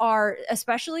 Snakes are,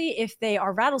 especially if they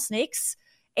are rattlesnakes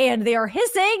and they are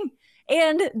hissing.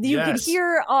 And you can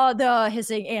hear the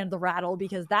hissing and the rattle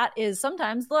because that is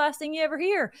sometimes the last thing you ever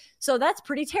hear. So that's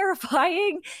pretty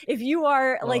terrifying. If you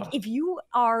are if you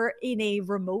are in a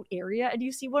remote area and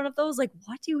you see one of those, like,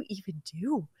 what do you even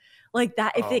do? Like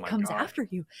that, if it comes after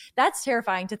you, that's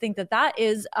terrifying to think that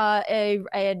is a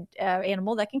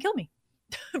animal that can kill me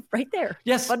right there.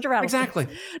 Yes, bunch of rattlesnakes.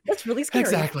 Exactly. That's really scary.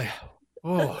 Exactly.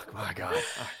 Oh my God.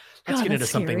 Let's God, get into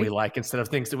that's something scary. we like instead of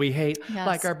things that we hate, Yes.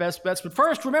 like our best bets. But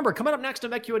first, remember, coming up next on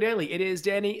BetQL Daily, it is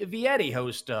Danny Vietti,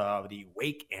 host of the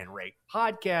Wake and Rake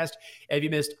podcast. If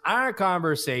you missed our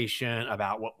conversation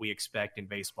about what we expect in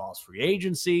baseball's free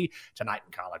agency, tonight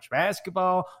in college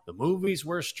basketball, the movies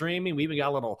we're streaming, we even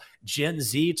got a little Gen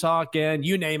Z talk in.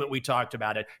 You name it, we talked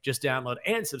about it. Just download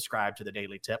and subscribe to the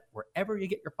Daily Tip wherever you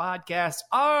get your podcasts.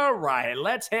 All right,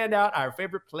 let's hand out our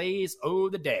favorite plays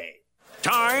of the day.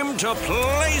 Time to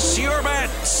place your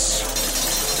bets.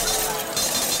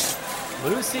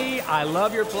 Lucy, I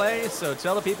love your play, so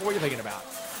tell the people what you're thinking about.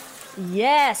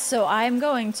 Yes, so I'm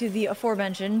going to the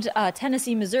aforementioned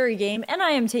Tennessee-Missouri game, and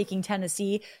I am taking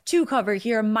Tennessee to cover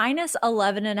here, minus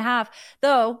 11.5,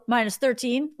 though minus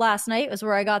 13 last night was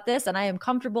where I got this, and I am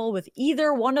comfortable with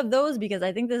either one of those because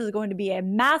I think this is going to be a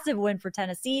massive win for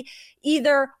Tennessee.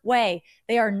 Either way,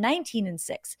 they are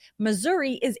 19-6.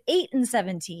 Missouri is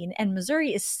 8-17, and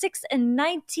Missouri is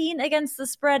 6-19 against the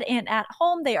spread, and at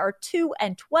home they are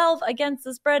 2-12 against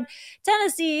the spread.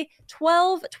 Tennessee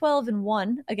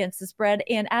 12-12-1 against the spread,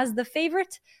 and as the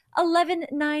favorite,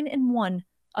 11-9-1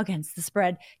 against the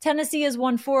spread. Tennessee has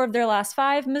won 4 of their last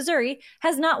 5. Missouri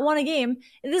has not won a game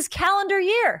this calendar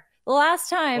year. The last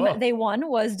time they won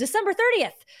was December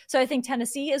 30th. So I think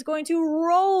Tennessee is going to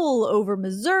roll over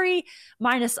Missouri,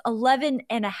 minus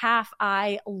 11.5.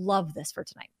 I love this for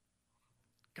tonight.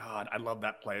 God, I love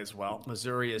that play as well.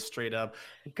 Missouri is straight up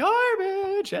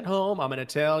garbage at home. I'm going to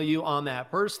tell you on that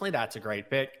personally. That's a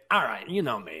great pick. All right, you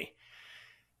know me.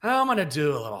 I'm going to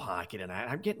do a little hockey tonight.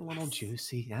 I'm getting a little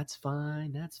juicy. That's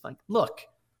fine. That's fine. Look,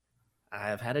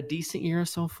 I've had a decent year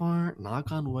so far.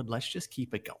 Knock on wood. Let's just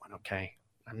keep it going, okay?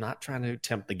 I'm not trying to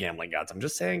tempt the gambling gods. I'm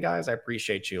just saying, guys, I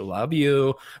appreciate you. Love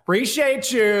you.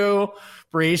 Appreciate you.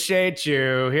 Appreciate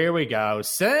you. Here we go.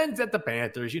 Sends at the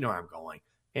Panthers. You know where I'm going.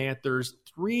 Panthers,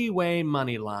 3-way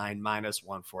money line, minus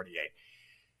 148.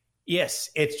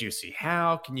 Yes, it's juicy.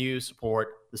 How can you support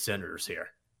the Senators here?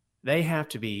 They have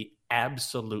to be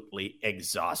absolutely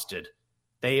exhausted.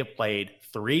 They have played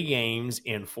 3 games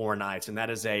in 4 nights, and that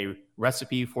is a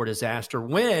recipe for disaster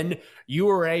when you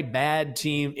are a bad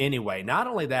team anyway. Not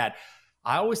only that,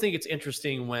 I always think it's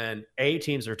interesting when A,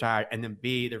 teams are tired, and then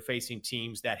B, they're facing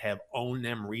teams that have owned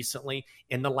them recently.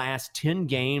 In the last 10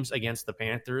 games against the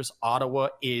Panthers, Ottawa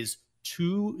is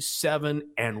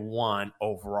 2-7-1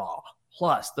 overall.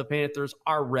 Plus, the Panthers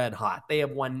are red hot. They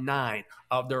have won 9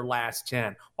 of their last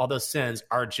 10, while the Sens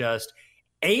are just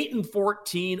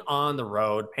 8-14 on the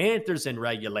road. Panthers in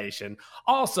regulation,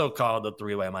 also called the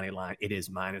 3-way money line. It is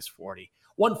minus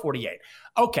 148.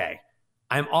 Okay,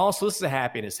 I'm also, this is a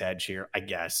happiness hedge here, I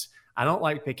guess. I don't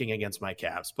like picking against my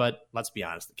Caps, but let's be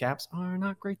honest, the Caps are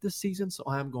not great this season, so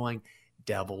I'm going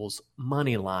Devils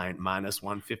money line, minus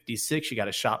 156. You got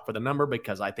to shop for the number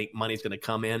because I think money's going to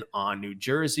come in on New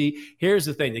Jersey. Here's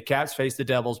the thing. The Caps faced the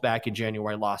Devils back in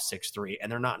January, lost 6-3,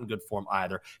 and they're not in good form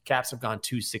either. Caps have gone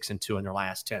 2-6-2 in their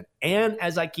last 10. And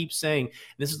as I keep saying,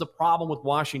 this is the problem with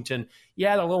Washington.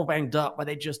 Yeah, they're a little banged up, but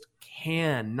they just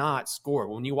cannot score.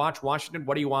 When you watch Washington,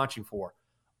 what are you watching for?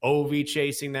 Ovi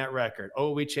chasing that record.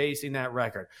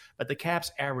 But the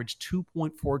Caps average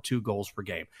 2.42 goals per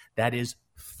game. That is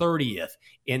 30th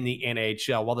in the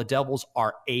NHL, while the Devils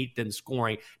are 8th in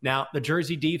scoring. Now, the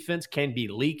Jersey defense can be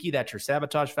leaky. That's your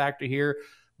sabotage factor here.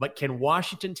 But can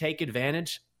Washington take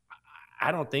advantage?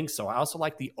 I don't think so. I also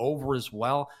like the over as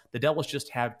well. The Devils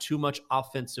just have too much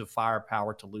offensive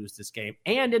firepower to lose this game.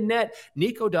 And in net,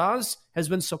 Nico Daws has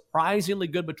been surprisingly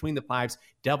good between the pipes.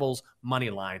 Devils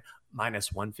money line,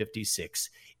 minus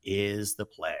 156 is the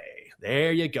play.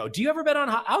 There you go. Do you ever bet on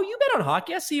hockey? Oh, you bet on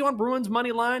hockey. I see you on Bruins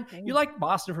money line. You like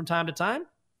Boston from time to time?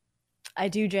 I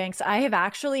do, Jenks. I have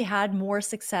actually had more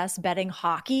success betting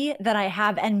hockey than I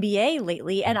have NBA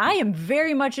lately, and I am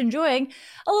very much enjoying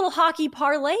a little hockey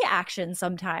parlay action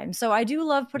sometimes. So I do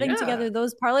love putting together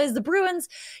those parlays. The Bruins,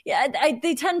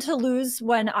 they tend to lose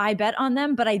when I bet on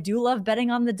them, but I do love betting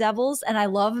on the Devils, and I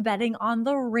love betting on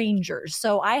the Rangers.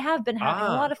 So I have been having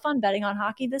a lot of fun betting on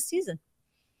hockey this season.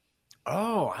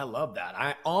 Oh, I love that.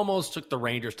 I almost took the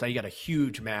Rangers. You got a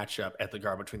huge matchup at the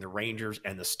Garden between the Rangers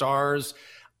and the Stars.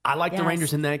 I like the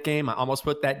Rangers in that game. I almost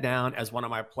put that down as one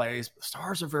of my plays. The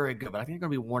Stars are very good, but I think they're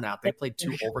going to be worn out. They played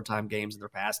 2 overtime games in their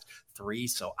past 3,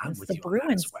 so I'm with you on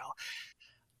that as well.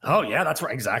 Oh, yeah, that's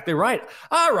right. Exactly right.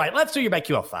 All right, let's do your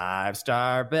BetQL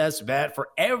 5-star best bet for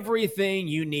everything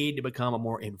you need to become a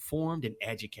more informed and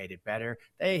educated bettor.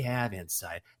 They have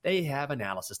insight. They have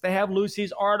analysis. They have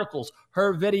Lucy's articles,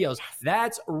 her videos.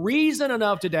 That's reason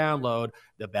enough to download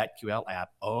the BetQL app.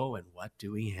 Oh, and what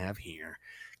do we have here?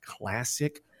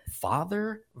 Classic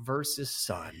father versus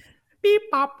son. Beep,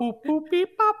 bop, boop, boop,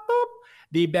 beep, bop, boop.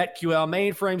 The BetQL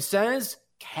mainframe says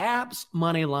Caps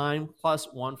money line plus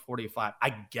 145. I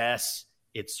guess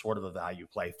it's sort of a value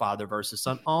play. Father versus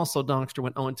son. Also, Donkster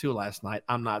went 0-2 last night.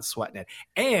 I'm not sweating it.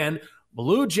 And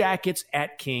Blue Jackets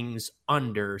at Kings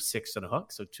under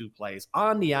 6.5. So 2 plays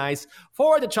on the ice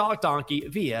for the Chalk Donkey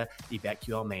via the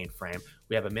BetQL mainframe.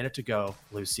 We have a minute to go.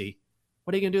 Lucy,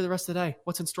 what are you going to do the rest of the day?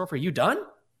 What's in store for you? You done?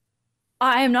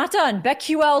 I am not done.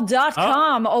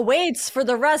 BetQL.com awaits for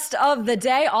the rest of the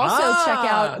day. Also, check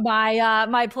out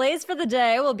my plays for the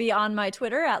day. Will be on my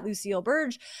Twitter at Lucille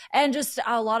Burge, and just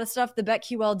a lot of stuff. The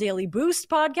BetQL Daily Boost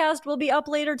podcast will be up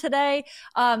later today.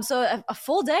 So a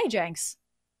full day, Jenks.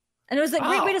 And it was a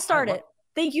great way to start it.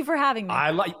 Thank you for having me.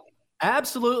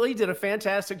 Absolutely did a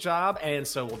fantastic job, and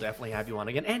so we'll definitely have you on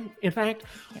again. And in fact,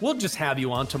 we'll just have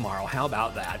you on tomorrow. How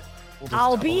about that?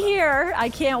 I'll be here. I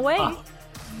can't wait.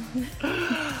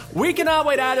 We cannot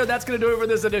wait either. That's going to do it for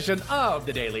this edition of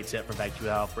the Daily Tip from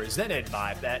BetQL, presented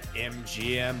by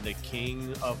BetMGM, the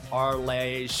king of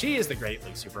parlays. She is the great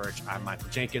Lucy Burge. I'm Michael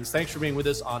Jenkins. Thanks for being with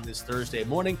us on this Thursday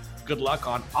morning. Good luck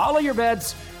on all of your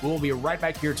bets. We'll be right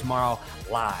back here tomorrow,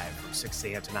 live from 6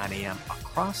 a.m. to 9 a.m.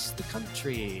 across the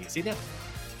country. See you then.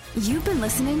 You've been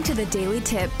listening to the Daily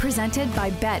Tip presented by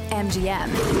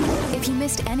BetMGM. If you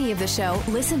missed any of the show,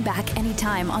 listen back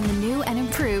anytime on the new and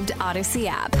improved Odyssey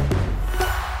app.